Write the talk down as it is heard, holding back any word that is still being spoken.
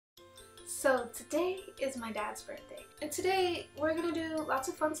So today is my dad's birthday, and today we're gonna do lots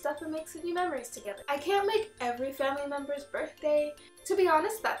of fun stuff and make some new memories together. I can't make every family member's birthday. To be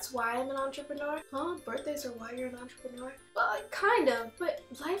honest, that's why I'm an entrepreneur. Huh? Birthdays are why you're an entrepreneur? Well, kind of, but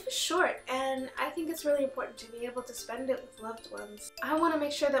life is short, and I think it's really important to be able to spend it with loved ones. I want to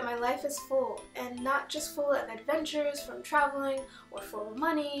make sure that my life is full, and not just full of adventures from traveling or full of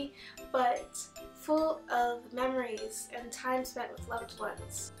money, but full of memories and time spent with loved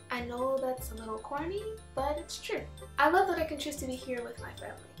ones. I know that's a little corny, but it's true. I love that I can choose to be here with my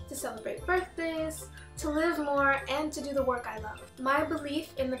family, to celebrate birthdays, to live more, and to do the work I love. My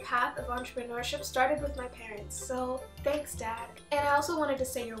belief in the path of entrepreneurship started with my parents, so thanks, Dad. And I also wanted to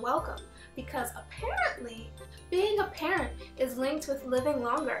say you're welcome, because apparently being a parent is linked with living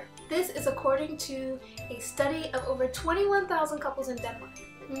longer. This is according to a study of over 21,000 couples in Denmark.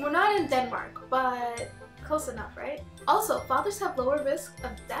 We're not in Denmark, but close enough, right? Also, fathers have lower risk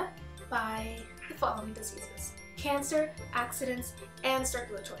of death by the following diseases: cancer, accidents, and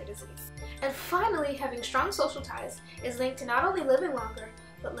circulatory disease. And finally, having strong social ties is linked to not only living longer,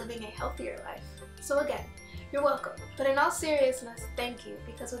 but living a healthier life. So again, you're welcome. But in all seriousness, thank you,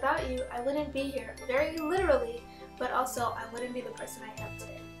 because without you, I wouldn't be here, very literally, but also I wouldn't be the person I am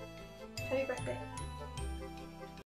today. Happy birthday.